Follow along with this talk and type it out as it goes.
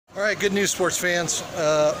All right, good news, sports fans.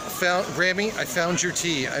 Grammy, I found your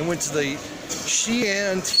tea. I went to the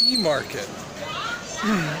Xian tea market,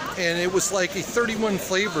 and it was like 31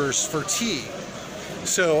 flavors for tea.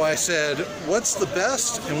 So I said, what's the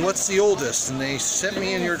best and what's the oldest? And they sent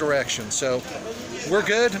me in your direction. So we're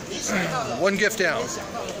good. One gift down.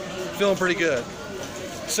 Feeling pretty good.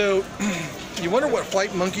 So you wonder what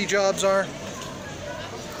white monkey jobs are?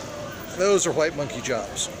 Those are white monkey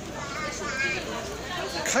jobs.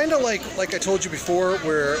 Kind of like I told you before,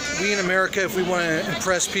 where we in America, if we want to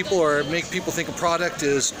impress people or make people think a product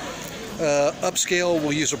is upscale,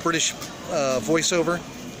 we'll use a British voiceover.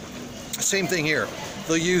 Same thing here.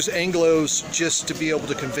 They'll use Anglos just to be able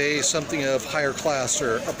to convey something of higher class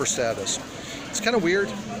or upper status. It's kind of weird.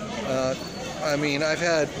 I mean, I've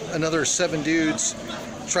had another 7 dudes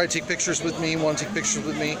try to take pictures with me, want to take pictures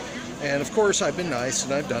with me, and of course I've been nice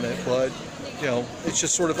and I've done it, but you know, it's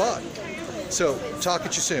just sort of odd. So, talk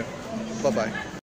at you soon. Bye-bye.